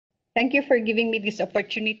Thank you for giving me this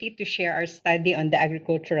opportunity to share our study on the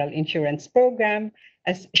agricultural insurance program.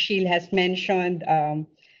 As Sheil has mentioned,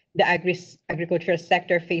 the agricultural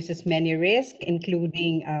sector faces many risks,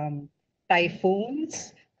 including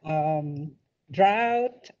typhoons, um,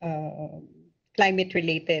 drought, climate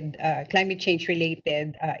change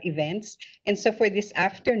related events. And so for this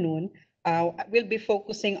afternoon, we'll be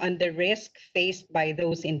focusing on the risk faced by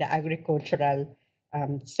those in the agricultural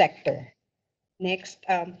sector. Next,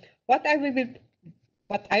 what I will be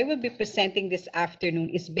what I will be presenting this afternoon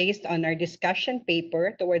is based on our discussion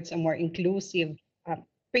paper towards a more inclusive,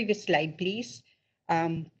 previous slide, please,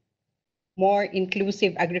 um, more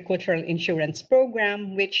inclusive agricultural insurance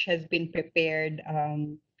program, which has been prepared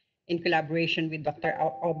in collaboration with Dr.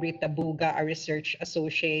 Aubrey Tabuga, our research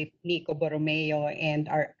associate, Nico Borromeo, and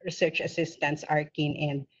our research assistants,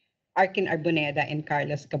 Arkin Arboneda and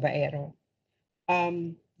Carlos Caballero.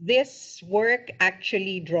 This work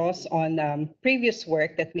actually draws on previous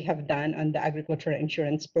work that we have done on the agricultural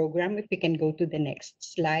insurance program. If we can go to the next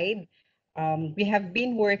slide. We have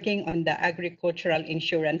been working on the agricultural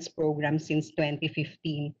insurance program since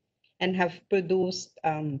 2015 and have produced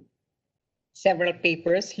several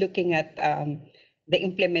papers looking at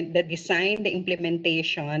the design, the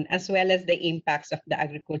implementation, as well as the impacts of the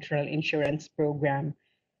agricultural insurance program.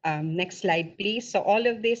 Next slide, please. So all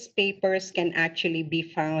of these papers can actually be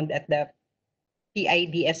found at the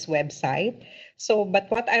PIDS website. But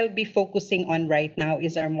what I'll be focusing on right now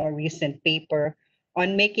is our more recent paper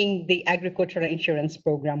on making the agricultural insurance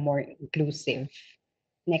program more inclusive.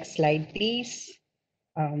 Next slide, please.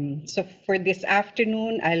 So for this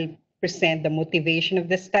afternoon, I'll present the motivation of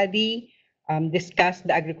the study, discuss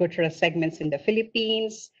the agricultural segments in the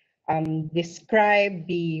Philippines, describe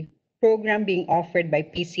the program being offered by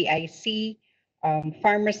PCIC,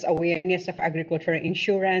 farmers' awareness of agricultural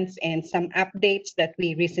insurance, and some updates that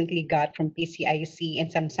we recently got from PCIC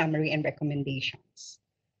and some summary and recommendations.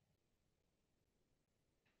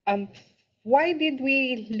 Why did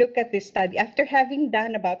we look at this study? After having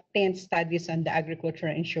done about 10 studies on the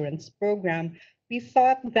agricultural insurance program, we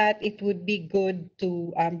thought that it would be good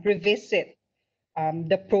to revisit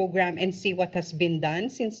the program and see what has been done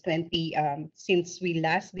since we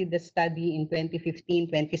last did the study in 2015,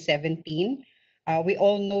 2017. We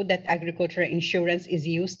all know that agricultural insurance is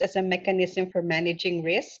used as a mechanism for managing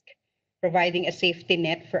risk, providing a safety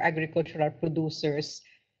net for agricultural producers.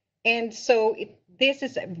 And so this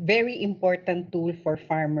is a very important tool for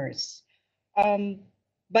farmers.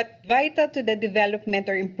 But vital to the development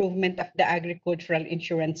or improvement of the agricultural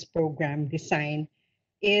insurance program design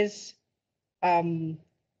is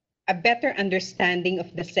a better understanding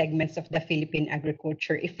of the segments of the Philippine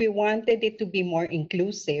agriculture. If we wanted it to be more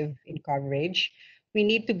inclusive in coverage, we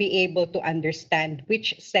need to be able to understand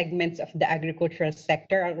which segments of the agricultural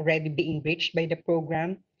sector are already being reached by the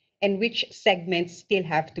program and which segments still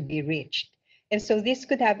have to be reached. And so this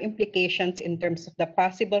could have implications in terms of the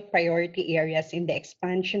possible priority areas in the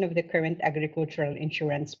expansion of the current agricultural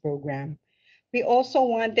insurance program. We also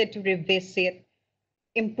wanted to revisit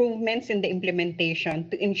improvements in the implementation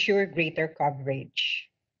to ensure greater coverage.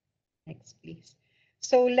 Next, please.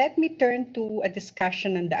 So let me turn to a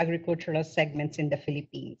discussion on the agricultural segments in the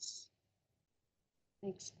Philippines.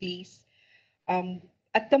 Next, please.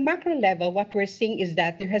 At the macro level, what we're seeing is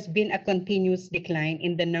that there has been a continuous decline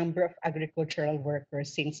in the number of agricultural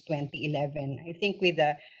workers since 2011. I think with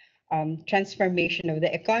the transformation of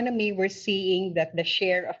the economy, we're seeing that the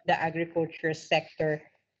share of the agriculture sector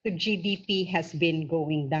to GDP has been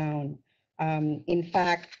going down. In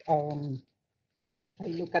fact, I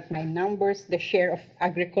look at my numbers, the share of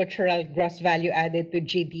agricultural gross value added to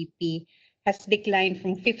GDP has declined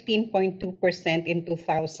from 15.2% in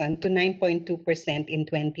 2000 to 9.2% in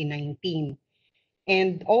 2019.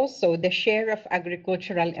 And also the share of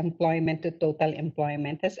agricultural employment to total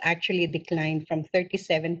employment has actually declined from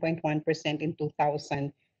 37.1% in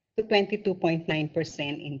 2000 to 22.9%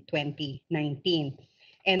 in 2019.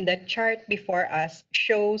 And the chart before us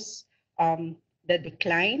shows the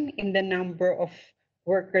decline in the number of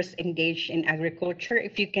workers engaged in agriculture.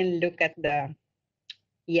 If you can look at the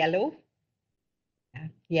yellow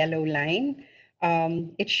line,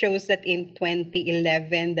 it shows that in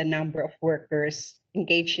 2011, the number of workers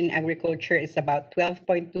engaged in agriculture is about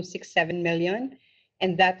 12.267 million,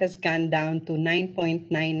 and that has gone down to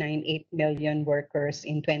 9.998 million workers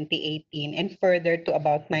in 2018, and further to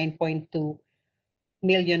about 9.2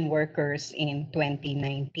 million workers in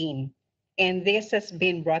 2019. And this has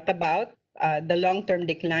been brought about. The long-term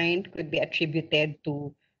decline could be attributed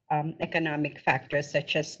to economic factors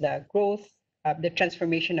such as the growth, the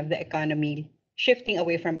transformation of the economy, shifting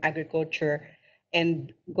away from agriculture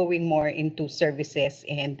and going more into services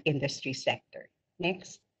and industry sector.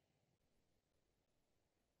 Next.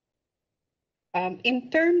 In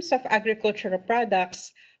terms of agricultural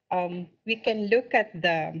products, we can look at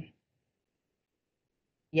the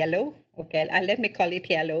yellow, okay, let me call it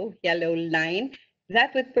yellow line.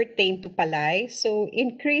 That would pertain to palay. So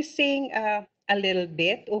increasing a little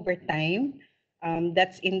bit over time.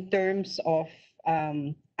 That's in terms of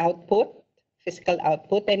output, physical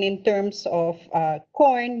output. And in terms of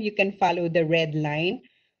corn, you can follow the red line,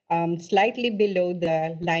 slightly below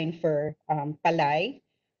the line for palay.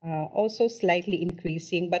 Also slightly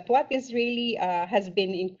increasing, but what is really has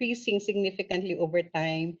been increasing significantly over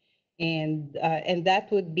time, and that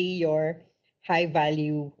would be your high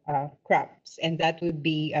value crops, and that would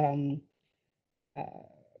be uh,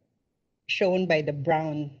 shown by the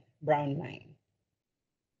brown line.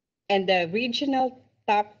 And the regional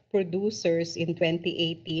top producers in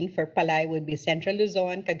 2018 for palay would be Central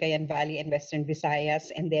Luzon, Cagayan Valley, and Western Visayas.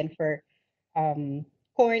 And then for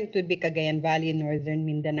corn, it would be Cagayan Valley, Northern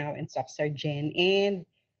Mindanao, and Soxargen. And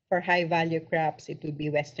for high value crops, it would be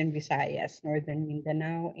Western Visayas, Northern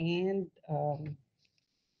Mindanao, and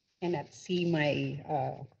cannot see my,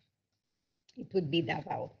 it would be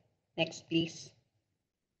Davao. Next, please.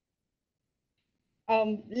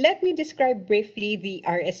 Let me describe briefly the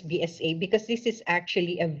RSBSA because this is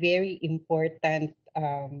actually a very important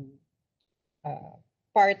uh,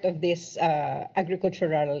 part of this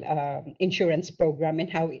agricultural insurance program and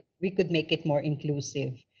how we could make it more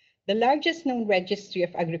inclusive. The largest known registry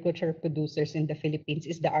of agricultural producers in the Philippines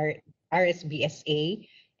is the RSBSA,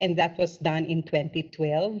 and that was done in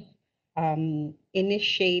 2012,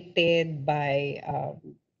 initiated by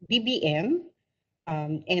BBM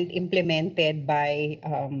and implemented by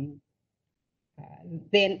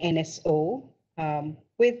then NSO,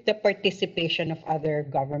 with the participation of other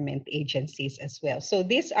government agencies as well. So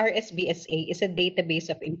this RSBSA is a database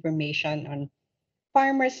of information on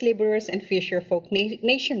farmers, laborers, and fisherfolk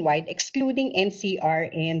nationwide, excluding NCR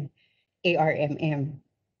and ARMM.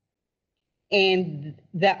 And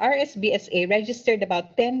the RSBSA registered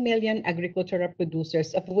about 10 million agricultural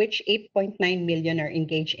producers, of which 8.9 million are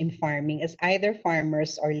engaged in farming as either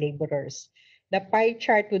farmers or laborers. The pie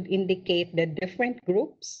chart would indicate the different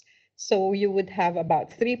groups. So you would have about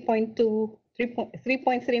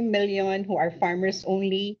 3.3 million who are farmers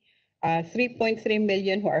only, 3.3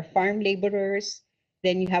 million who are farm laborers,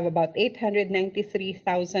 then you have about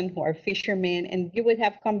 893,000 who are fishermen, and you would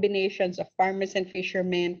have combinations of farmers and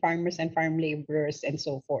fishermen, farmers and farm laborers, and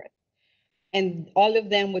so forth. And all of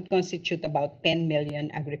them would constitute about 10 million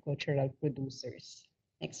agricultural producers.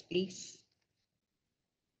 Next, please.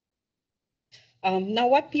 Now,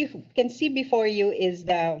 what you can see before you is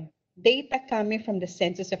the data coming from the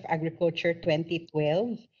Census of Agriculture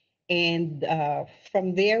 2012. And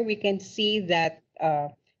from there, we can see that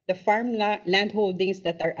the farm land holdings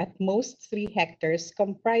that are at most 3 hectares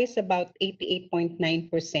comprise about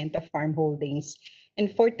 88.9% of farm holdings and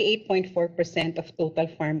 48.4% of total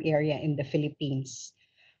farm area in the Philippines.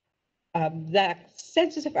 The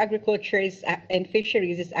Census of Agriculture and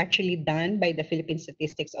Fisheries is actually done by the Philippine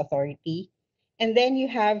Statistics Authority. And then you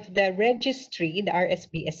have the registry, the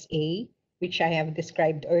RSBSA, which I have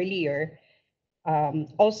described earlier,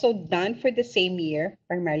 also done for the same year,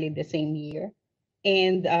 primarily the same year.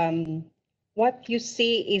 And what you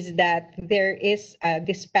see is that there is a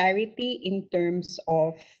disparity in terms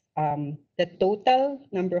of the total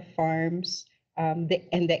number of farms and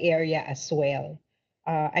the area as well.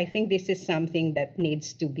 I think this is something that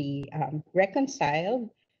needs to be reconciled.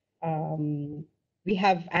 We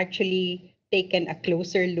have actually taken a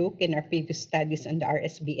closer look in our previous studies on the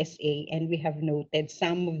RSBSA, and we have noted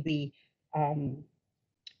some of the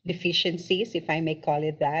deficiencies, if I may call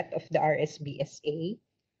it that, of the RSBSA.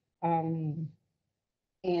 Um,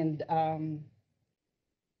 and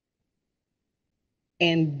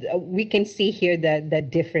we can see here the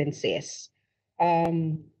differences.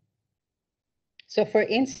 So for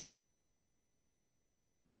instance,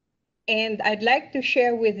 and I'd like to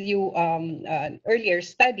share with you an earlier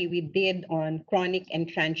study we did on chronic and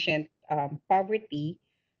transient poverty.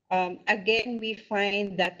 Again, we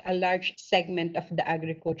find that a large segment of the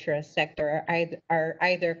agricultural sector are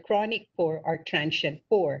either chronic poor or transient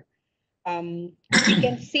poor. We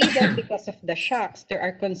can see that because of the shocks, there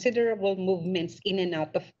are considerable movements in and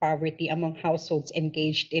out of poverty among households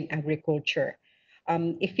engaged in agriculture.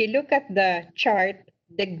 If you look at the chart,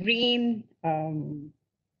 the green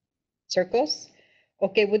circles,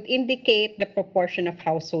 okay, would indicate the proportion of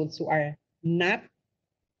households who are not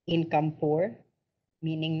income poor,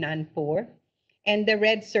 meaning non-poor. And the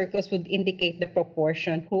red circles would indicate the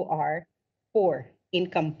proportion who are poor,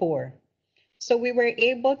 income poor. So we were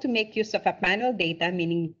able to make use of a panel data,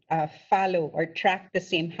 meaning follow or track the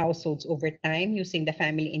same households over time using the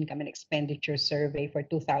Family Income and Expenditure Survey for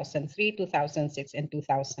 2003, 2006, and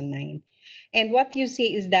 2009. And what you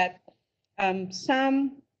see is that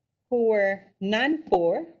some who were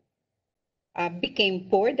non-poor became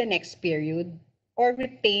poor the next period or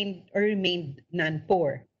retained or remained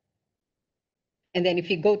non-poor. And then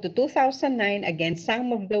if you go to 2009, again,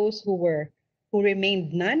 some of those who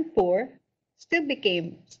remained non-poor still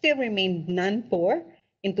remained non-poor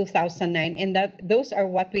in 2009, and those are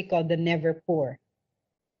what we call the never poor.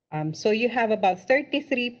 So you have about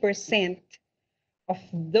 33% of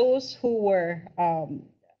those who were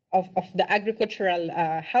of the agricultural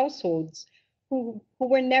households who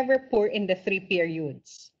were never poor in the three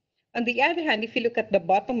periods. On the other hand, if you look at the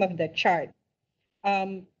bottom of the chart,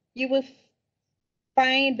 you will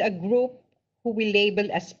find a group who we label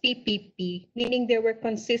as PPP, meaning they were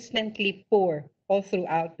consistently poor all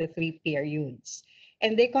throughout the three periods.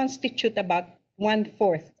 And they constitute about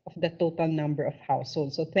 1/4 of the total number of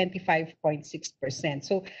households, so 25.6%.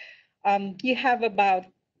 So you have about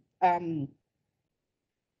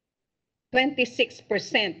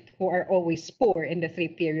 26% who are always poor in the three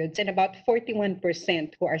periods, and about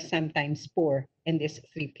 41% who are sometimes poor in these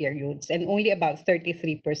three periods, and only about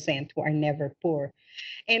 33% who are never poor.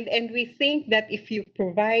 And we think that if you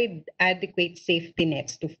provide adequate safety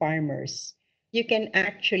nets to farmers, you can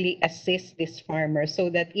actually assist these farmers so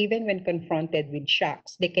that even when confronted with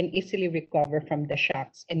shocks, they can easily recover from the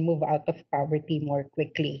shocks and move out of poverty more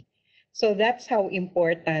quickly. So that's how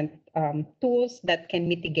important tools that can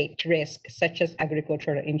mitigate risk, such as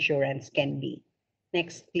agricultural insurance, can be.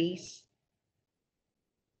 Next, please.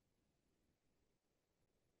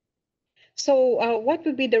 So what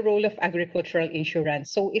would be the role of agricultural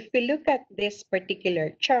insurance? So if we look at this particular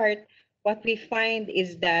chart, what we find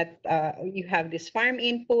is that you have these farm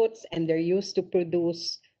inputs and they're used to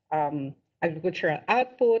produce agricultural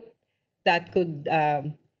output that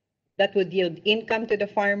would yield income to the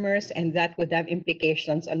farmers, and that would have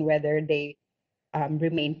implications on whether they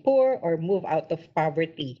remain poor or move out of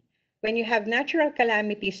poverty. When you have natural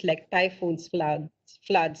calamities like typhoons,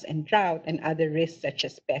 floods, and drought, and other risks such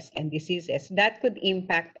as pests and diseases, that could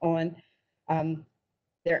impact on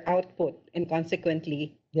their output and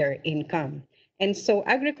consequently their income. And so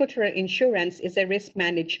agricultural insurance is a risk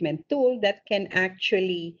management tool that can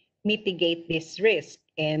actually mitigate this risk.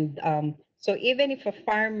 And so even if a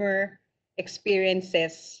farmer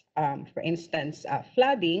experiences, for instance,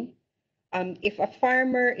 flooding, if a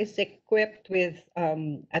farmer is equipped with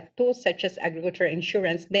a tool such as agricultural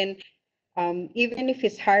insurance, then even if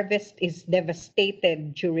his harvest is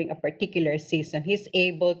devastated during a particular season, he's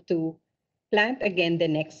able to plant again the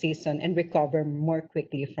next season and recover more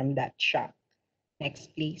quickly from that shock.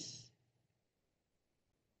 Next, please.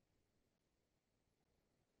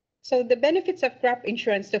 So the benefits of crop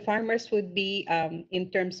insurance to farmers would be in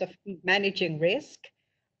terms of managing risk,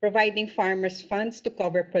 providing farmers funds to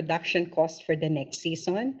cover production costs for the next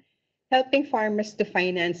season, helping farmers to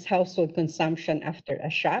finance household consumption after a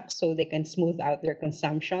shock so they can smooth out their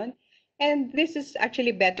consumption. And this is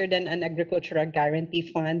actually better than an agricultural guarantee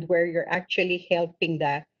fund where you're actually helping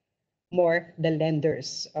the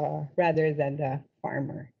lenders rather than the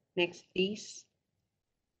farmer. Next, please.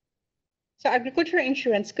 So agricultural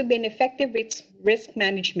insurance could be an effective risk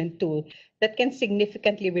management tool that can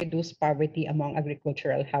significantly reduce poverty among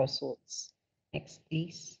agricultural households. Next,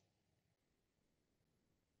 please.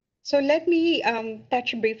 So let me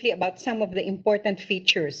touch briefly about some of the important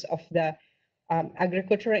features of the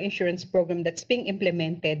agricultural insurance program that's being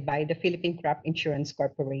implemented by the Philippine Crop Insurance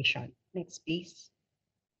Corporation. Next, please.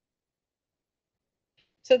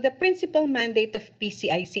 So the principal mandate of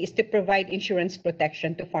PCIC is to provide insurance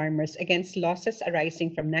protection to farmers against losses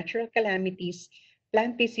arising from natural calamities,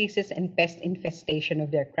 plant diseases, and pest infestation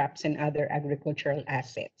of their crops and other agricultural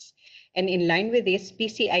assets. And in line with this,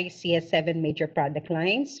 PCIC has 7 major product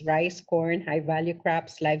lines: rice, corn, high-value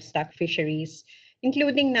crops, livestock, fisheries,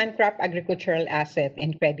 including non-crop agricultural asset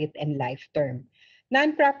and credit and life term.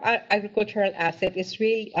 Non-crop agricultural asset is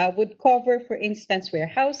really would cover, for instance,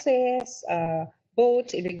 warehouses,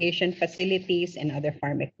 boats, irrigation facilities, and other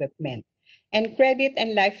farm equipment. And credit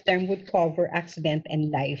and life term would cover accident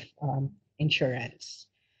and life insurance.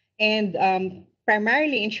 And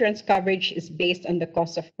primarily, insurance coverage is based on the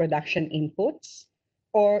cost of production inputs,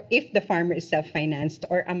 or if the farmer is self-financed,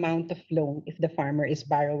 or amount of loan if the farmer is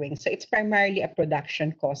borrowing. So it's primarily a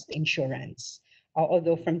production cost insurance.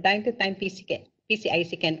 Although from time to time,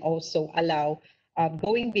 PCIC can also allow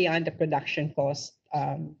going beyond the production cost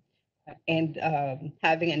and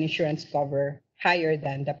having an insurance cover higher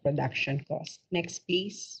than the production cost. Next,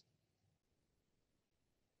 please.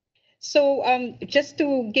 So just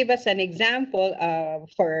to give us an example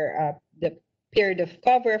for the period of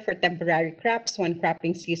cover for temporary crops, one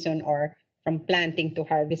cropping season or from planting to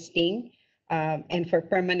harvesting, and for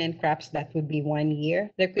permanent crops, that would be 1 year.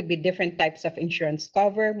 There could be different types of insurance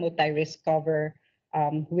cover, multi-risk cover,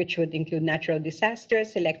 which would include natural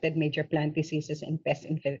disasters, selected major plant diseases, and pest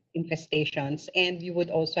infestations. And you would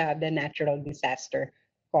also have the natural disaster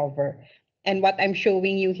cover. And what I'm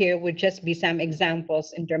showing you here would just be some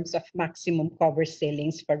examples in terms of maximum cover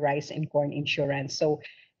ceilings for rice and corn insurance. So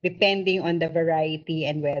depending on the variety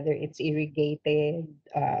and whether it's irrigated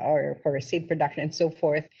or for seed production and so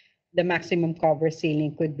forth, the maximum cover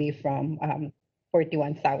ceiling could be from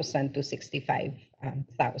 41,000 to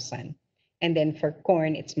 65,000. And then for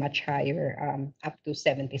corn, it's much higher, up to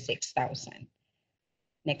 76,000.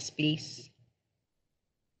 Next, please.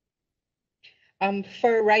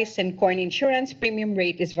 For rice and corn insurance, premium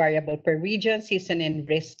rate is variable per region, season, and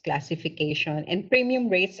risk classification. And premium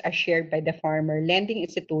rates are shared by the farmer, lending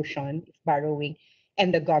institution, if borrowing,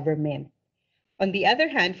 and the government. On the other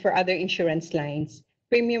hand, for other insurance lines,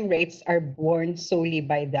 premium rates are borne solely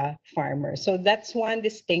by the farmer. So that's one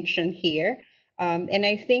distinction here. And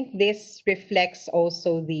I think this reflects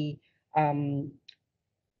also the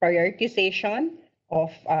prioritization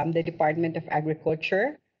of the Department of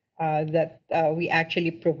Agriculture, that we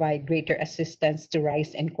actually provide greater assistance to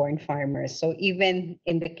rice and corn farmers. So even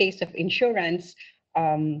in the case of insurance,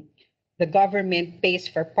 the government pays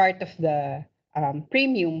for part of the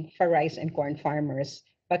premium for rice and corn farmers.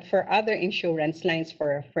 But for other insurance lines,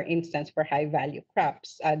 for instance, for high value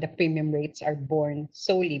crops, the premium rates are borne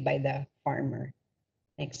solely by the farmer.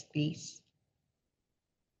 Next, please.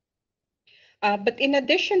 But in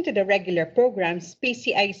addition to the regular programs,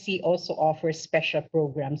 PCIC also offers special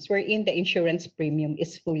programs wherein the insurance premium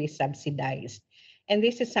is fully subsidized. And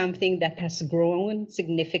this is something that has grown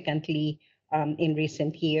significantly in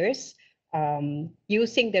recent years.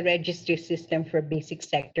 Using the registry system for basic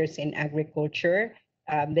sectors in agriculture,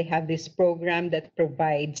 they have this program that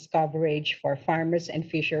provides coverage for farmers and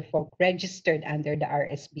fisher folk registered under the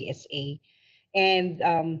RSBSA. And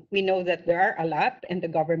we know that there are a lot and the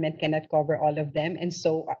government cannot cover all of them. And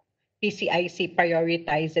so PCIC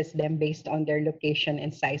prioritizes them based on their location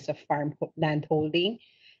and size of farm land holding.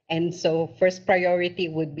 And so first priority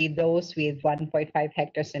would be those with 1.5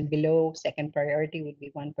 hectares and below. Second priority would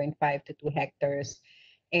be 1.5 to 2 hectares.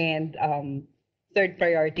 And third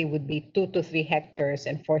priority would be 2 to 3 hectares.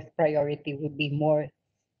 And fourth priority would be more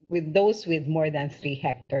with those with more than 3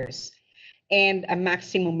 hectares. And a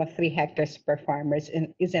maximum of 3 hectares per farmer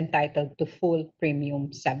is entitled to full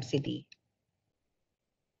premium subsidy.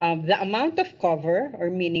 The amount of cover, or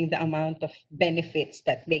meaning the amount of benefits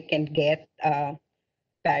that they can get,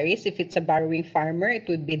 varies. If it's a borrowing farmer, it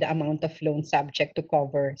would be the amount of loan subject to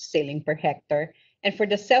cover ceiling per hectare. And for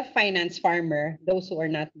the self-finance farmer, those who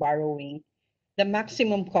are not borrowing, the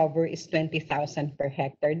maximum cover is 20,000 per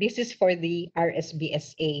hectare. This is for the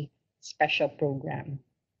RSBSA special program.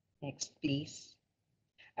 Next, please.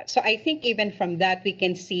 So I think even from that, we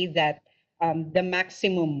can see that the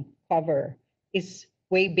maximum cover is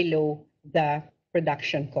way below the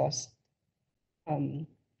production cost.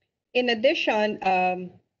 In addition,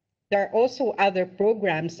 there are also other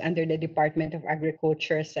programs under the Department of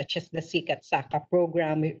Agriculture, such as the Sikat Saka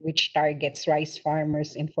program, which targets rice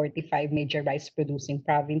farmers in 45 major rice-producing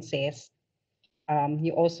provinces.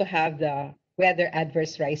 You also have the Weather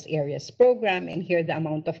Adverse Rice Areas program, and here the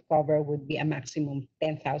amount of cover would be a maximum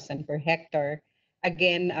 10,000 per hectare.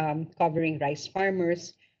 Again, covering rice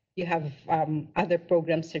farmers. You have other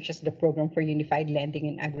programs such as the Program for Unified Lending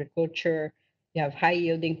in Agriculture. You have high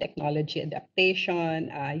yielding technology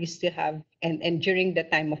adaptation. You still have, and during the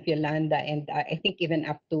time of Yolanda, and I think even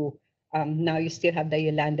up to now, you still have the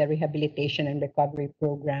Yolanda Rehabilitation and Recovery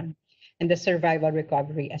Program and the Survival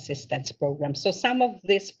Recovery Assistance Program. So some of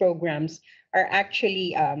these programs are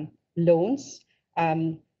actually loans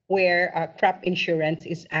where crop insurance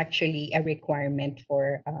is actually a requirement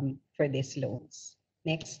for these loans.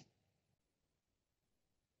 Next.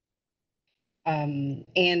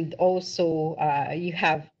 And also you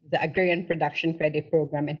have the Agrarian Production Credit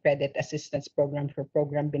Program and Credit Assistance Program for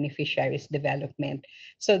Program Beneficiaries Development.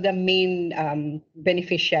 So the main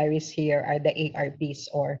beneficiaries here are the ARBs,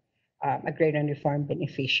 or Agrarian Reform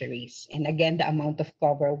Beneficiaries. And again, the amount of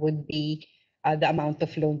cover would be the amount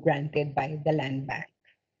of loan granted by the Land Bank.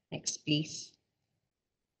 Next, please.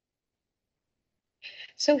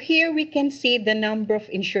 So here we can see the number of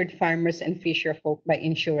insured farmers and fisher folk by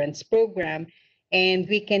insurance program. And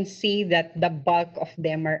we can see that the bulk of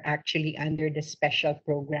them are actually under the special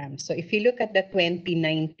program. So if you look at the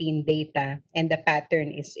 2019 data, and the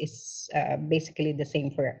pattern is basically the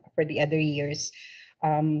same for the other years,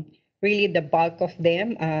 really the bulk of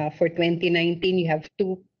them, for 2019, you have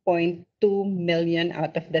 2.2 million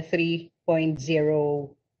out of the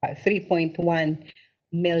 3.1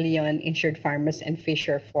 million insured farmers and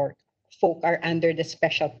fisher folk are under the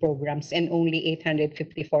special programs, and only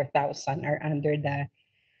 854,000 are under the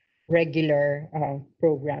regular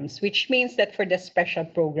programs, which means that for the special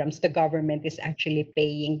programs, the government is actually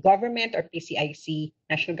paying. Government or PCIC,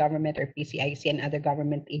 national government or PCIC, and other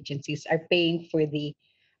government agencies are paying for the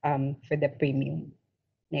premium.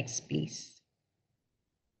 Next, please.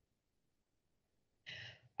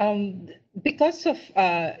 Because of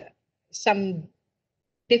some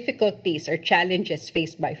difficulties or challenges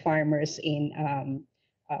faced by farmers in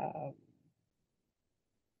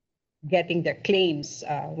getting their claims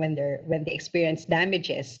when they experience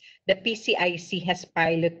damages, the PCIC has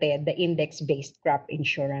piloted the index-based crop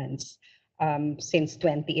insurance since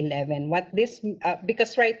 2011.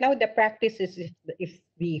 Because right now the practice is, if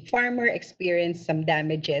the farmer experiences some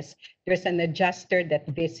damages, there's an adjuster that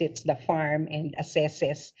visits the farm and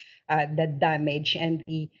assesses the damage, and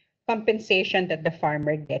the compensation that the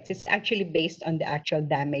farmer gets is actually based on the actual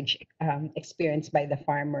damage experienced by the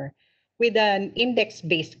farmer. With an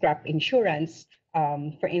index-based crop insurance,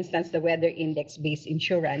 for instance, the weather index-based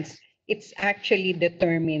insurance, it's actually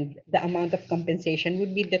determined, the amount of compensation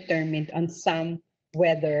would be determined on some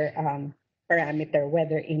weather parameter,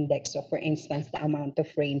 weather index. So for instance, the amount of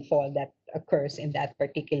rainfall that occurs in that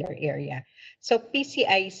particular area. So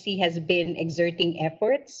PCIC has been exerting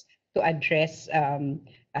efforts to address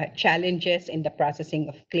challenges in the processing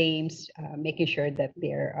of claims, making sure that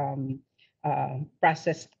they're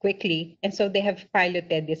processed quickly. And so they have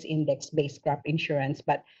piloted this index-based crop insurance,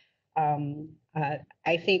 but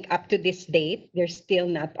I think up to this date, they're still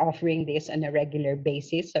not offering this on a regular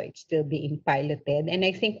basis, so it's still being piloted. And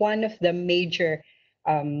I think one of the major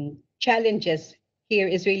challenges here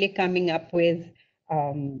is really coming up with,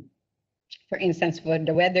 for instance, for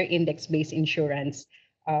the weather index-based insurance,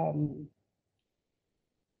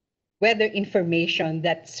 weather information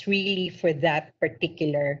that's really for that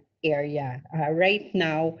particular area. Right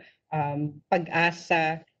now,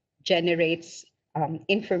 Pag-asa generates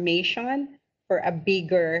information for a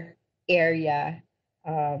bigger area.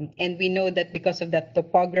 And we know that because of the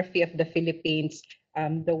topography of the Philippines,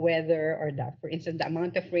 the weather, or for instance, the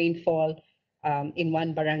amount of rainfall in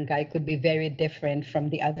one barangay could be very different from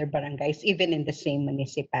the other barangays, even in the same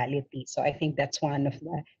municipality. So I think that's one of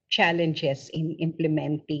the challenges in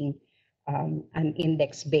implementing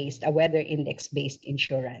a weather index-based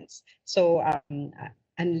insurance. So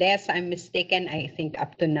unless I'm mistaken, I think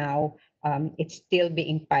up to now, it's still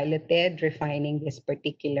being piloted, refining this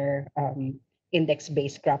particular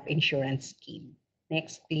index-based crop insurance scheme.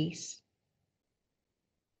 Next, please.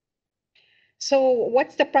 So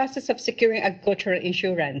what's the process of securing agricultural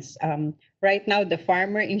insurance? Right now, the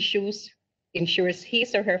farmer insures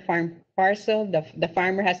his or her farm parcel. The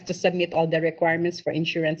farmer has to submit all the requirements for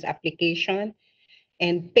insurance application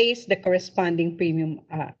and pays the corresponding premium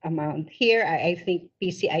amount. Here, I think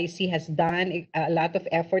PCIC has done a lot of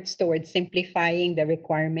efforts towards simplifying the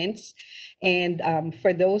requirements. And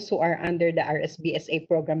for those who are under the RSBSA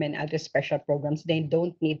program and other special programs, they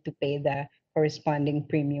don't need to pay the corresponding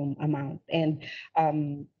premium amount. And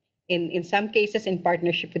in some cases, in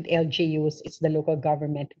partnership with LGUs, it's the local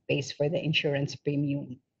government who pays for the insurance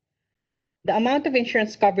premium. The amount of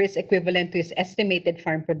insurance cover is equivalent to his estimated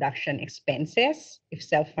farm production expenses, if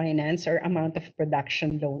self-finance, or amount of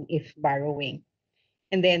production loan, if borrowing.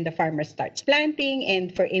 And then the farmer starts planting.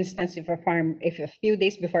 And for instance, if a few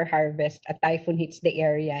days before harvest, a typhoon hits the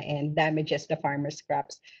area and damages the farmer's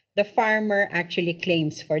crops, the farmer actually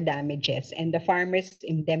claims for damages, and the farmer is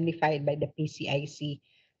indemnified by the PCIC,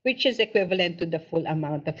 which is equivalent to the full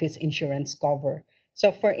amount of his insurance cover.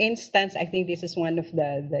 So for instance, I think this is one of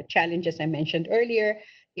the challenges I mentioned earlier.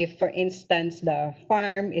 If, for instance, the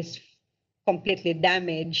farm is completely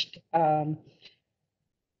damaged,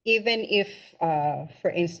 even if, for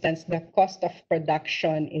instance, the cost of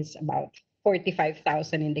production is about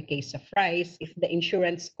 45,000 in the case of rice, if the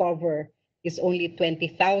insurance cover is only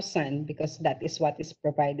 20,000, because that is what is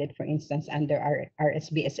provided, for instance, under our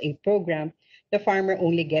RSBSA program, the farmer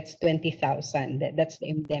only gets 20,000. That's the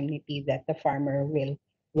indemnity that the farmer will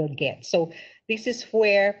get. So this is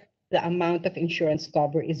where the amount of insurance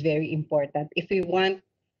cover is very important. If we want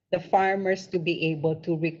the farmers to be able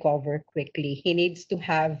to recover quickly, he needs to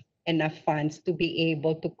have enough funds to be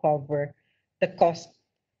able to cover the cost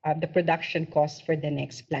the production cost for the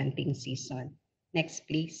next planting season. Next,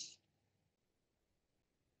 please.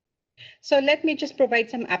 So let me just provide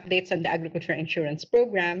some updates on the agriculture insurance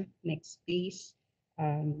program. Next, please.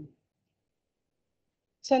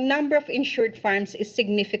 So number of insured farms is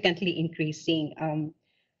significantly increasing.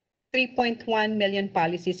 3.1 million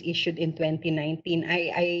policies issued in 2019.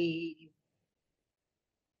 I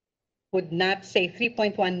would not say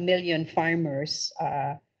 3.1 million farmers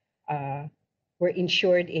were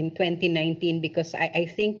insured in 2019 because I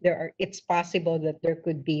think it's possible that there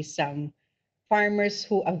could be some farmers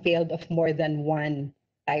who availed of more than one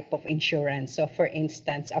type of insurance. So for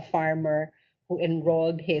instance, a farmer who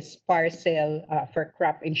enrolled his parcel for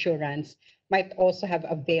crop insurance might also have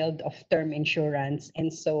availed of term insurance.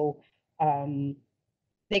 And so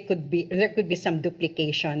there could be some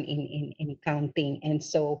duplication in counting. And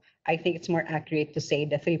so I think it's more accurate to say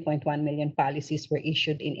the 3.1 million policies were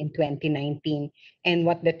issued in 2019. And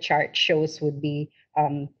what the chart shows would be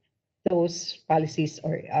those policies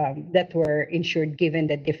or that were insured given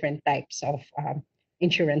the different types of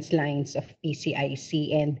insurance lines of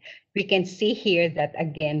PCIC. And we can see here that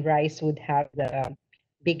again, rice would have the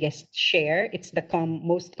biggest share. It's the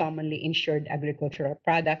most commonly insured agricultural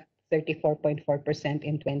product, 34.4%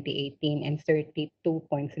 in 2018 and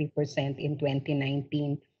 32.3% in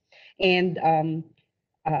 2019. And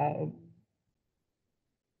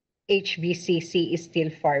HBCC is still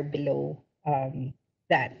far below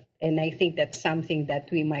that. And I think that's something that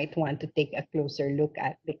we might want to take a closer look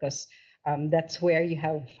at because that's where you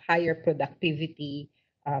have higher productivity.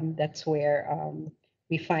 That's where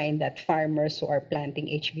we find that farmers who are planting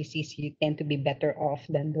HBCC tend to be better off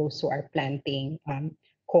than those who are planting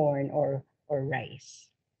corn or rice.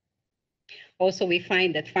 Also, we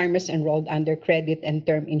find that farmers enrolled under credit and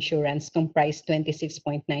term insurance comprised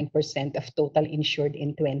 26.9% of total insured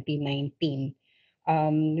in 2019.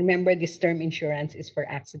 Remember, this term insurance is for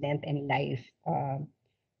accident and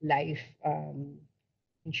life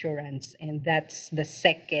insurance, and that's the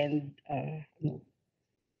second. No.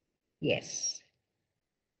 Yes.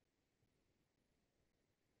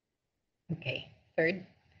 Okay. Third.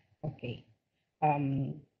 Okay.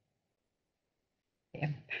 Yeah,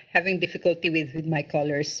 having difficulty with my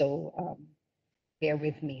colors, so bear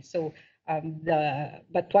with me. So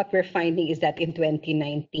but what we're finding is that in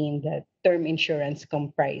 2019, the term insurance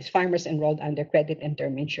farmers enrolled under credit and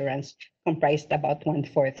term insurance comprised about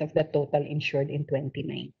 1/4 of the total insured in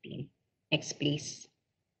 2019. Next, please.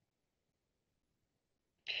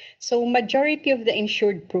 So majority of the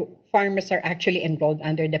insured farmers are actually enrolled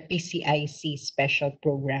under the PCIC special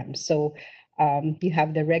program. So you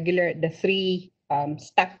have the three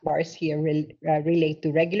stack bars here relate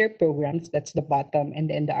to regular programs, that's the bottom, and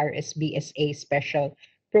then the RSBSA special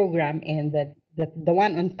program, and the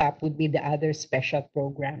one on top would be the other special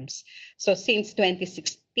programs. So since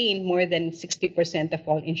 2016, more than 60% of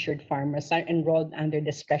all insured farmers are enrolled under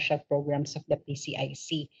the special programs of the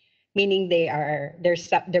PCIC, meaning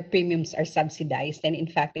their premiums are subsidized. And in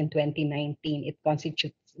fact, in 2019, it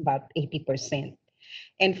constitutes about 80%.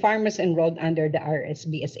 And farmers enrolled under the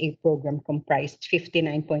RSBSA program comprised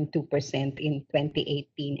 59.2% in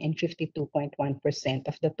 2018 and 52.1%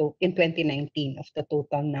 of in 2019 of the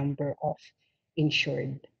total number of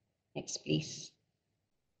insured. Next, please.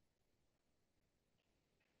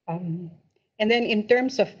 And then in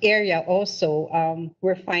terms of area also,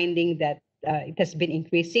 we're finding that it has been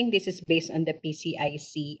increasing. This is based on the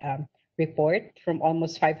PCIC report. From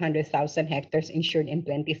almost 500,000 hectares insured in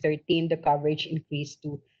 2013, the coverage increased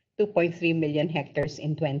to 2.3 million hectares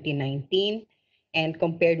in 2019. And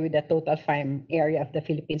compared with the total farm area of the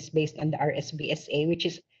Philippines based on the RSBSA, which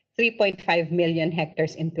is 3.5 million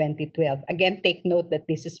hectares in 2012. Again, take note that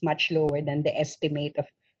this is much lower than the estimate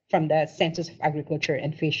from the Census of Agriculture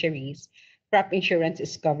and Fisheries. Crop insurance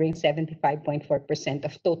is covering 75.4%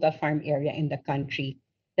 of total farm area in the country.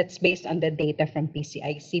 That's based on the data from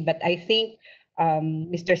PCIC. But I think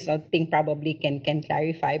Mr. Salting probably can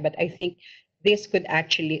clarify, but I think there could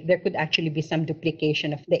actually be some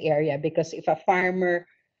duplication of the area, because if a farmer,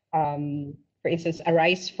 for instance, a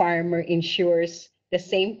rice farmer insures the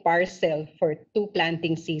same parcel for 2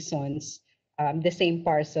 planting seasons, the same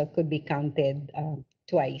parcel could be counted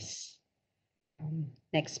twice.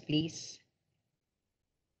 Next, please.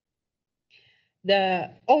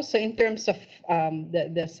 Also in terms of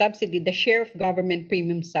the subsidy, the share of government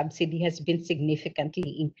premium subsidy has been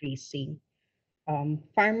significantly increasing.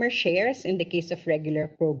 Farmer shares in the case of regular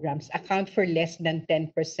programs account for less than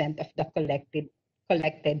 10% of the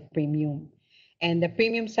collected premium. And the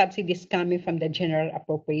premium subsidies coming from the General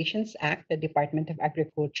Appropriations Act, the Department of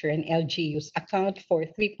Agriculture, and LGUs account for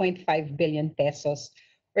 3.5 billion pesos,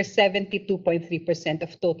 or 72.3%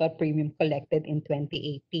 of total premium collected in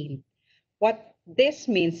 2018. What this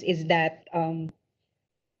means is that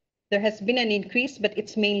there has been an increase, but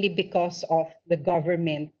it's mainly because of the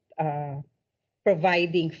government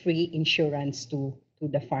providing free insurance to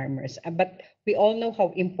the farmers. But we all know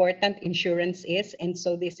how important insurance is, and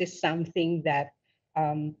so this is something that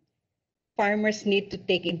farmers need to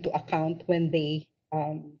take into account when they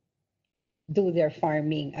do their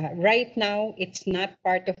farming. Right now, it's not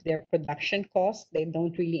part of their production cost. They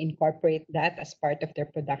don't really incorporate that as part of their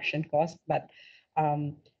production cost, but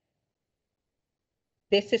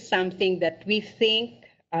this is something that we think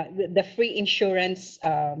the free insurance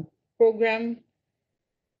program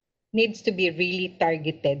needs to be really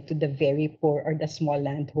targeted to the very poor or the small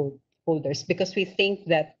landholders, because we think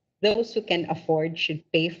that those who can afford should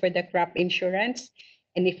pay for the crop insurance.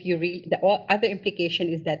 And if you the other implication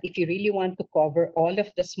is that if you really want to cover all of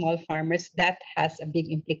the small farmers, that has a big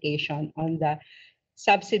implication on the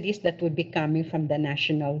subsidies that would be coming from the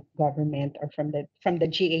national government or from the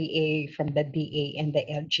GAA, from the DA and the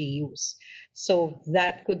LGUs. So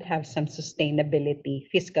that could have some sustainability,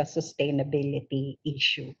 fiscal sustainability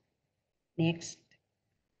issue. Next.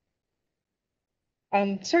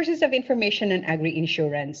 Sources of information on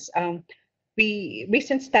agri-insurance.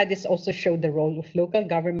 Recent studies also show the role of local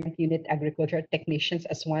government unit agricultural technicians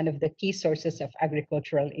as one of the key sources of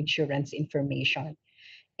agricultural insurance information.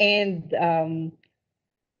 And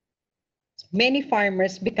many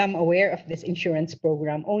farmers become aware of this insurance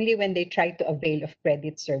program only when they try to avail of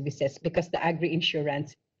credit services, because the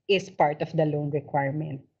agri-insurance is part of the loan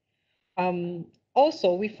requirement.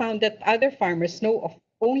 Also, we found that other farmers know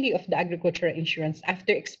only of the agricultural insurance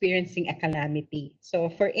after experiencing a calamity. So,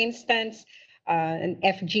 for instance, an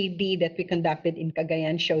FGD that we conducted in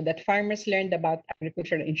Cagayan showed that farmers learned about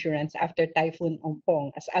agricultural insurance after Typhoon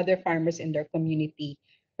Ompong, as other farmers in their community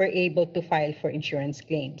were able to file for insurance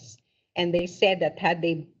claims. And they said that had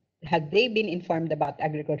they been informed about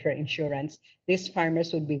agricultural insurance, these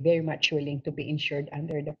farmers would be very much willing to be insured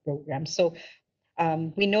under the program. So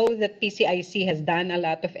we know that PCIC has done a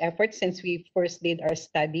lot of effort since we first did our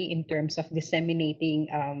study in terms of disseminating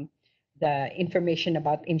the information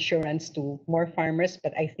about insurance to more farmers,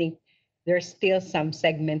 but I think there's still some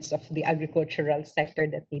segments of the agricultural sector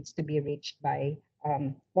that needs to be reached by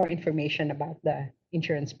more information about the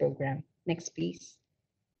insurance program. Next, please.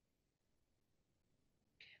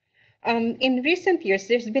 In recent years,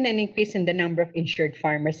 there's been an increase in the number of insured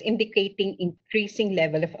farmers, indicating increasing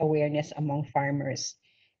level of awareness among farmers.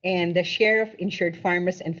 And the share of insured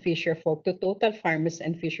farmers and fisher folk to total farmers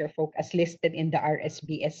and fisher folk as listed in the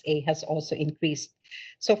RSBSA has also increased.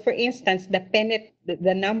 So for instance,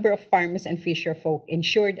 the number of farmers and fisher folk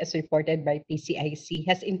insured as reported by PCIC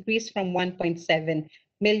has increased from 1.7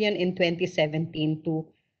 million in 2017 to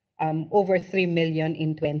over 3 million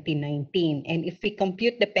in 2019. And if we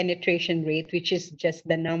compute the penetration rate, which is just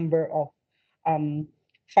the number of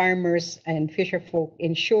farmers and fisher folk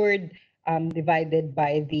insured divided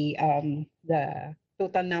by the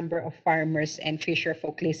total number of farmers and fisher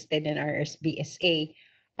folk listed in our SBSA,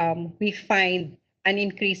 we find an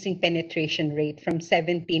increasing penetration rate from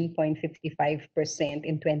 17.55%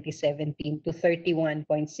 in 2017 to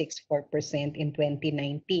 31.64% in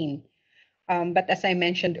 2019. But as I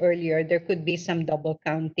mentioned earlier, there could be some double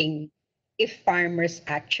counting if farmers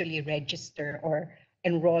actually register or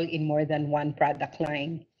enroll in more than one product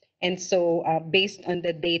line. And so based on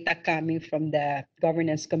the data coming from the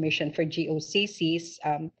Governance Commission for GOCCs,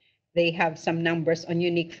 they have some numbers on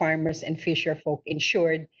unique farmers and fisher folk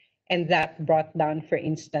insured, and that brought down, for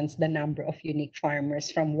instance, the number of unique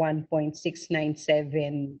farmers from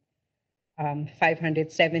 1.697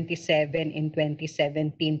 577 in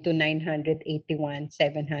 2017 to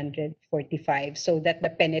 981,745, so that the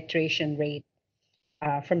penetration rate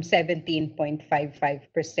from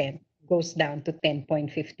 17.55% goes down to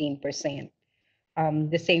 10.15%.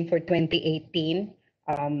 The same for 2018.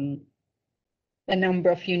 The number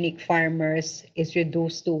of unique farmers is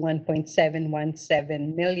reduced to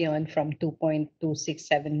 1.717 million from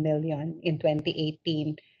 2.267 million in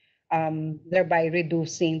 2018. Thereby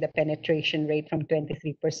reducing the penetration rate from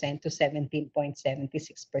 23% to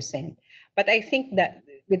 17.76%. But I think that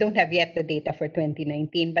we don't have yet the data for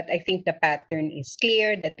 2019, but I think the pattern is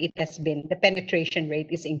clear that the penetration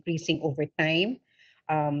rate is increasing over time,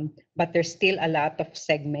 but there's still a lot of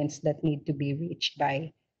segments that need to be reached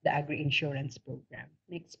by the agri-insurance program.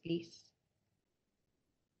 Next, please.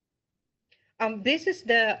 This is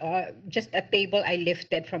just a table I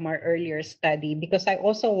lifted from our earlier study because I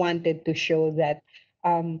also wanted to show that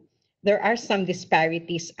there are some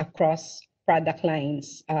disparities across product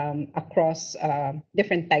lines across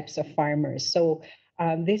different types of farmers. So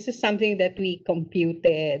this is something that we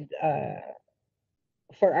computed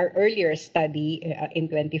for our earlier study in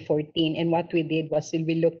 2014. And what we did was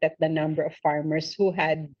we looked at the number of farmers who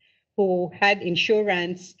had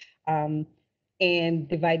insurance and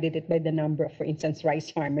divided it by the number of, for instance, rice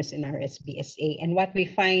farmers in our SBSA. And what we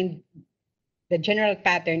find, the general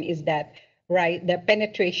pattern is that the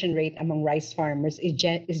penetration rate among rice farmers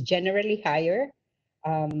is generally higher.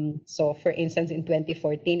 So for instance, in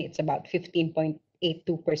 2014, it's about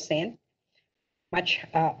 15.82%,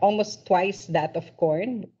 almost twice that of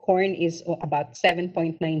corn. Corn is about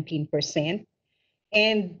 7.19%.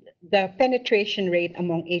 And the penetration rate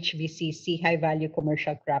among HVCC, high value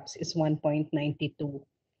commercial crops, is 1.92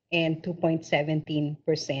 and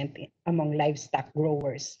 2.17% among livestock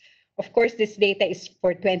growers. Of course, this data is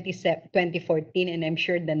for 2014, and I'm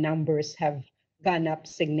sure the numbers have gone up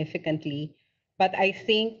significantly. But I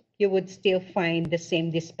think you would still find the same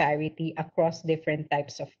disparity across different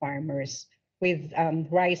types of farmers, with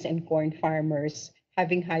rice and corn farmers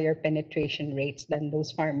having higher penetration rates than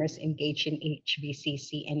those farmers engaged in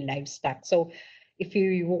HVCC and livestock. So if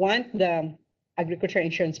you want the agriculture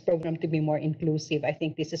insurance program to be more inclusive, I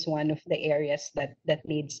think this is one of the areas that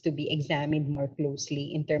needs to be examined more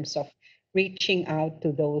closely in terms of reaching out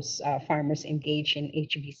to those farmers engaged in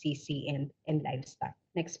HVCC and livestock.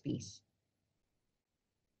 Next, please.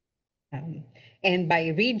 And by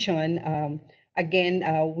region, again,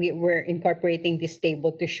 we're incorporating this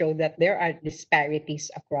table to show that there are disparities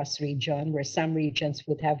across region, where some regions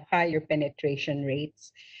would have higher penetration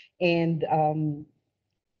rates. And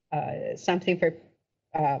something for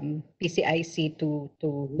PCIC to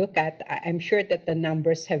look at. I'm sure that the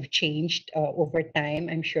numbers have changed over time.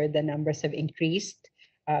 I'm sure the numbers have increased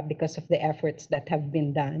because of the efforts that have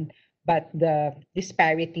been done. But the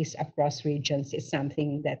disparities across regions is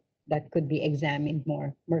something that could be examined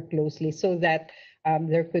more closely, so that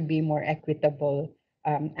there could be more equitable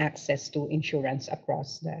access to insurance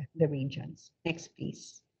across the regions. Next,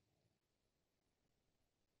 please.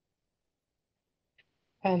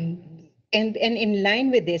 And in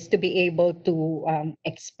line with this, to be able to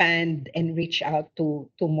expand and reach out to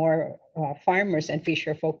more farmers and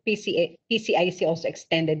fisher folk, PCIC also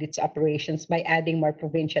extended its operations by adding more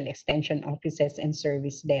provincial extension offices and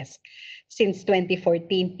service desks. Since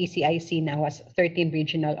 2014, PCIC now has 13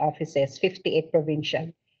 regional offices, 58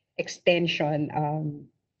 provincial extension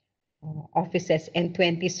offices, and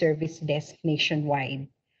 20 service desks nationwide.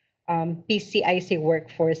 PCIC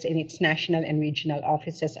workforce in its national and regional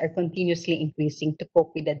offices are continuously increasing to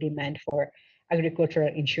cope with the demand for agricultural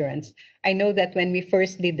insurance. I know that when we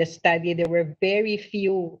first did the study, there were very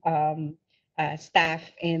few staff,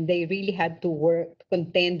 and they really had to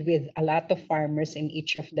contend with a lot of farmers in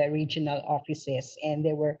each of the regional offices. And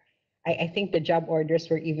there were, I think the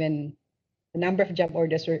number of job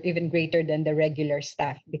orders were even greater than the regular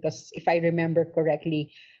staff, because if I remember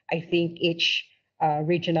correctly, I think each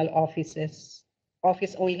regional office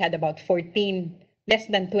only had about 14, less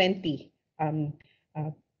than 20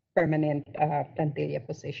 permanent plantilla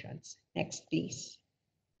positions. Next, please.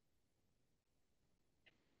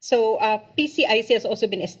 So PCIC has also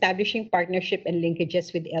been establishing partnership and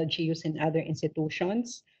linkages with LGUs and other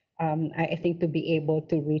institutions, I think, to be able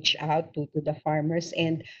to reach out to the farmers.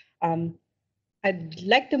 And I'd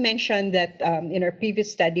like to mention that in our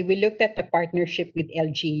previous study, we looked at the partnership with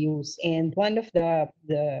LGUs, and one of the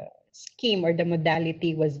scheme or the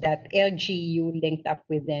modality was that LGU linked up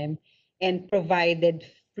with them and provided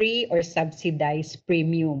free or subsidized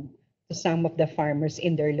premium to some of the farmers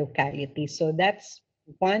in their locality. So that's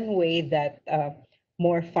one way that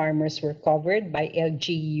more farmers were covered by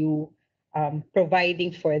LGU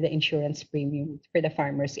providing for the insurance premium for the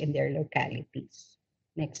farmers in their localities.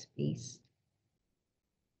 Next, please.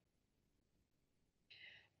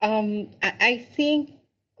 I think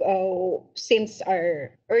since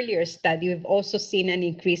our earlier study, we've also seen an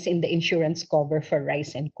increase in the insurance cover for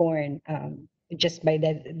rice and corn, just by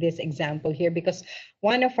this example here, because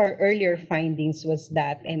one of our earlier findings was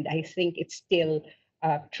that, and I think it's still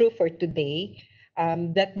true for today,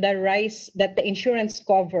 that the insurance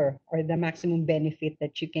cover, or the maximum benefit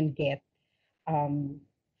that you can get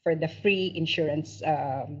for the free insurance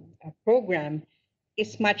program,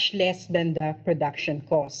 is much less than the production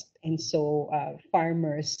cost. And so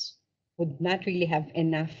farmers would not really have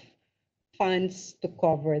enough funds to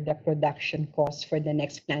cover the production cost for the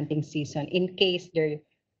next planting season in case their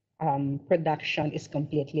production is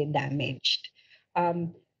completely damaged.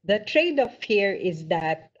 The trade-off here is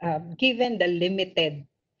that given the limited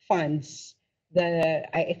funds,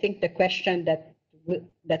 I think the question that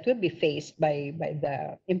that will be faced by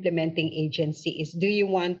the implementing agency is, do you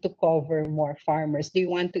want to cover more farmers? Do you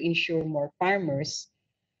want to insure more farmers?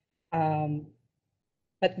 Um,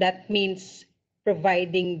 but that means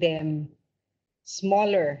providing them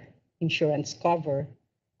smaller insurance cover,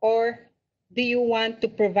 or do you want to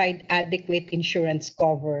provide adequate insurance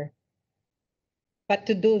cover? But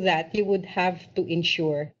to do that, you would have to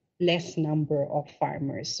insure less number of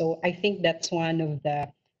farmers. So I think that's one of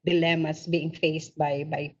the dilemmas being faced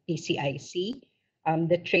by PCIC,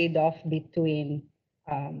 the trade-off between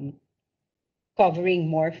um, covering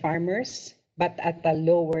more farmers, but at a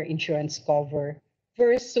lower insurance cover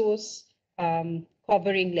versus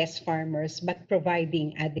covering less farmers, but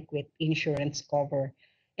providing adequate insurance cover.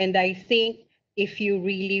 And I think if you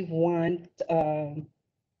really want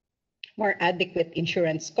more adequate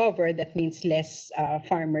insurance cover, that means less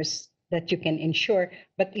farmers that you can insure.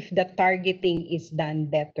 But if the targeting is done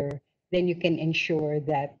better, then you can ensure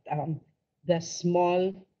that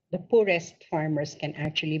the poorest farmers can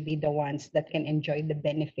actually be the ones that can enjoy the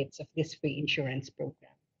benefits of this free insurance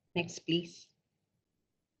program. Next, please.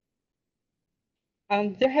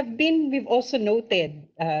 We've also noted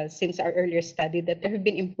since our earlier study that there have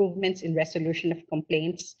been improvements in resolution of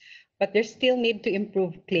complaints, but there's still need to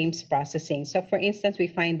improve claims processing. So for instance, we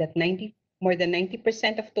find that more than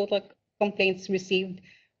 90% of total complaints received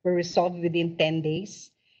were resolved within 10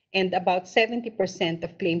 days, and about 70%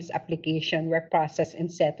 of claims application were processed and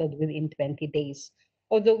settled within 20 days.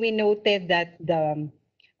 Although we noted that the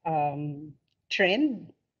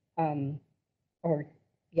trend um, or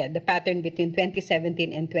yeah, the pattern between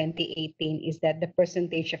 2017 and 2018 is that the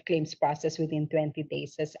percentage of claims processed within 20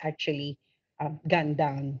 days has actually gone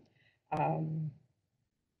down. Um,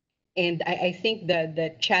 and I think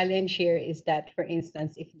the challenge here is that, for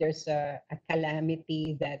instance, if there's a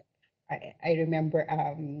calamity that I remember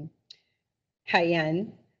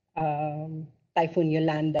Haiyan, Typhoon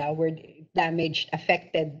Yolanda, where damage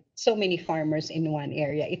affected so many farmers in one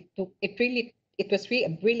area. It was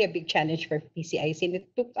really a big challenge for PCIC, and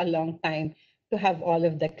it took a long time to have all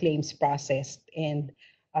of the claims processed. And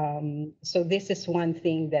so this is one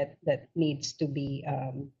thing that needs to be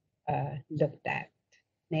looked at.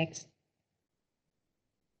 Next.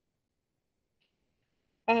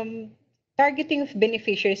 Um, Targeting of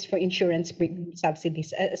beneficiaries for insurance premium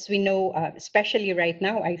subsidies. As we know, especially right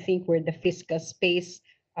now, I think where the fiscal space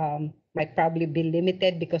might probably be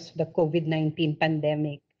limited because of the COVID-19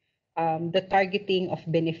 pandemic. The targeting of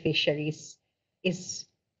beneficiaries is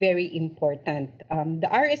very important. The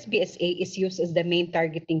RSBSA is used as the main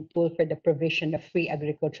targeting tool for the provision of free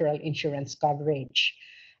agricultural insurance coverage.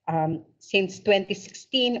 Since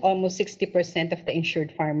 2016, almost 60% of the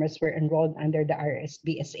insured farmers were enrolled under the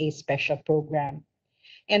RSBSA special program.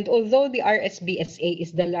 And although the RSBSA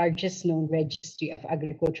is the largest known registry of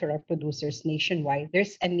agricultural producers nationwide,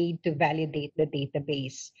 there's a need to validate the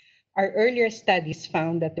database. Our earlier studies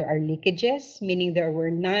found that there are leakages, meaning there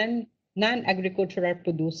were non-agricultural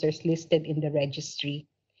producers listed in the registry,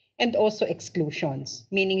 and also exclusions,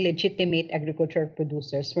 meaning legitimate agricultural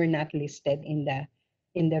producers were not listed in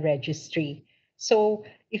the registry. So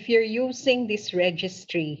if you're using this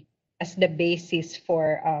registry as the basis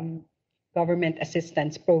for government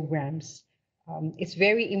assistance programs, it's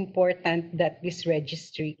very important that this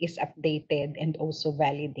registry is updated and also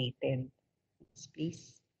validated.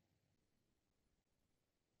 Please.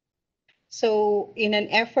 So in an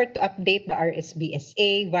effort to update the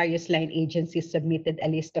RSBSA, various line agencies submitted a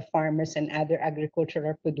list of farmers and other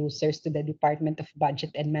agricultural producers to the Department of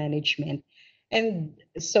Budget and Management. And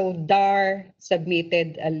so DAR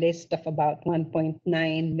submitted a list of about 1.9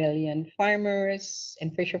 million farmers,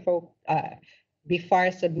 and fisherfolk.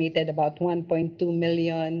 BFAR submitted about 1.2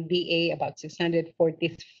 million, DA about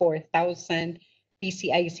 644,000,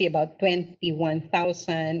 PCIC about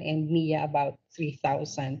 21,000, and MIA about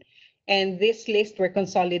 3,000. And this list were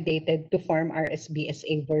consolidated to form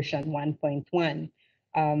RSBSA version 1.1.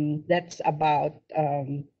 That's about,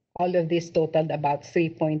 all of this totaled about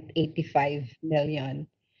 3.85 million.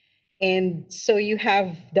 And so you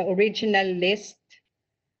have the original list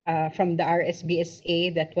from the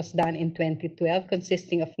RSBSA that was done in 2012,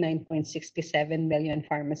 consisting of 9.67 million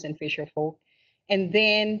farmers and fisherfolk. And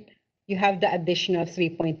then you have the additional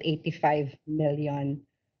 3.85 million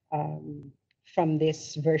from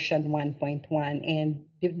this version 1.1. And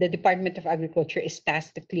the Department of Agriculture is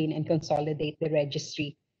tasked to clean and consolidate the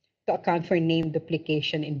registry to account for name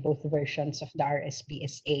duplication in both versions of the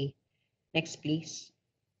RSBSA. Next, please.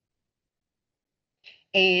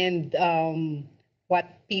 And what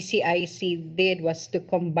PCIC did was to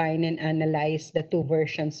combine and analyze the two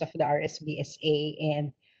versions of the RSBSA,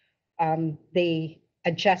 and they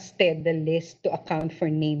adjusted the list to account for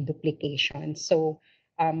name duplication. So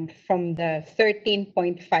from the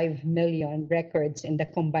 13.5 million records in the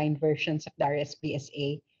combined versions of the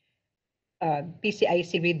RSBSA,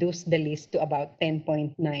 PCIC reduced the list to about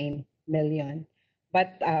 10.9 million.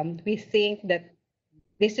 But we think that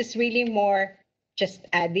this is really more just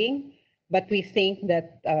adding, but we think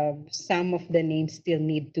that some of the names still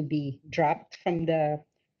need to be dropped from the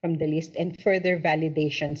list, and further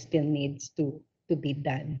validation still needs to be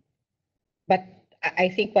done. But I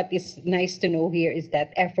think what is nice to know here is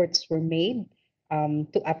that efforts were made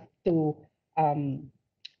to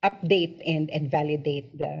update and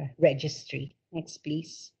validate the registry. Next,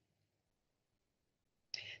 please.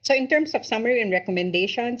 So in terms of summary and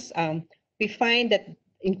recommendations, we find an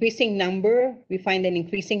increasing number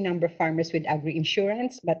of farmers with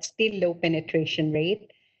agri-insurance, but still low penetration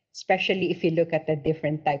rate, especially if you look at the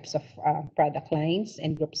different types of product lines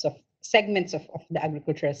and groups of segments of the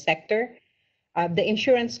agricultural sector. The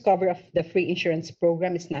insurance cover of the free insurance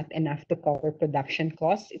program is not enough to cover production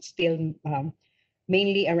costs. It's still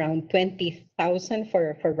mainly around 20,000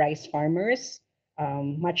 for rice farmers,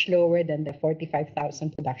 much lower than the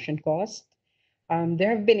 45,000 production cost. There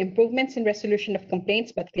have been improvements in resolution of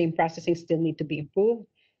complaints, but claim processing still need to be improved.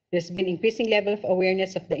 There's been increasing level of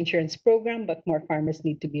awareness of the insurance program, but more farmers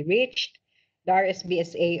need to be reached. The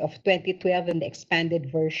RSBSA of 2012 and the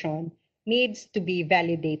expanded version needs to be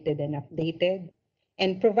validated and updated.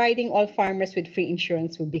 And providing all farmers with free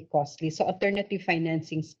insurance will be costly, so alternative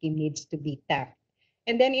financing scheme needs to be tapped.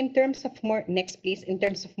 And then in terms of more, next please, in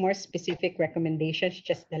terms of more specific recommendations,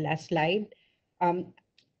 just the last slide.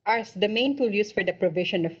 As the main tool used for the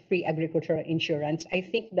provision of free agricultural insurance, I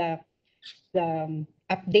think the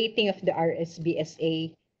updating of the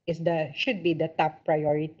RSBSA should be the top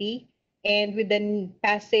priority. And with the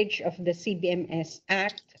passage of the CBMS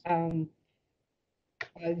Act,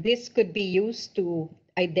 this could be used to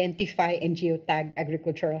identify and geotag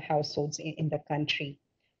agricultural households in the country.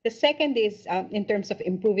 The second is in terms of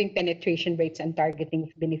improving penetration rates and targeting of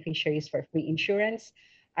beneficiaries for free insurance.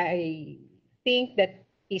 I think that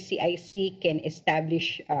PCIC can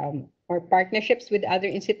establish more partnerships with other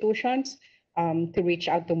institutions to reach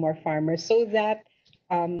out to more farmers, so that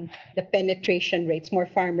the penetration rates, more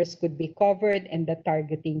farmers could be covered and the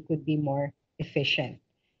targeting could be more efficient.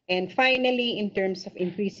 And finally, in terms of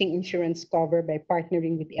increasing insurance cover by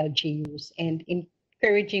partnering with LGUs and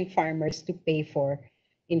encouraging farmers to pay for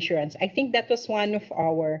insurance. I think that was one of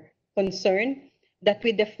our concern, that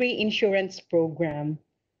with the free insurance program,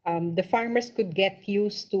 the farmers could get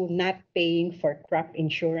used to not paying for crop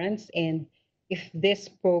insurance. And if this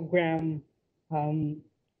program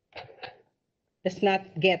does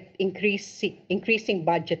not get increasing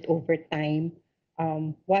budget over time,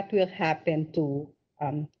 what will happen to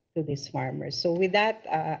these farmers? So with that,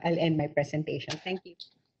 I'll end my presentation. Thank you.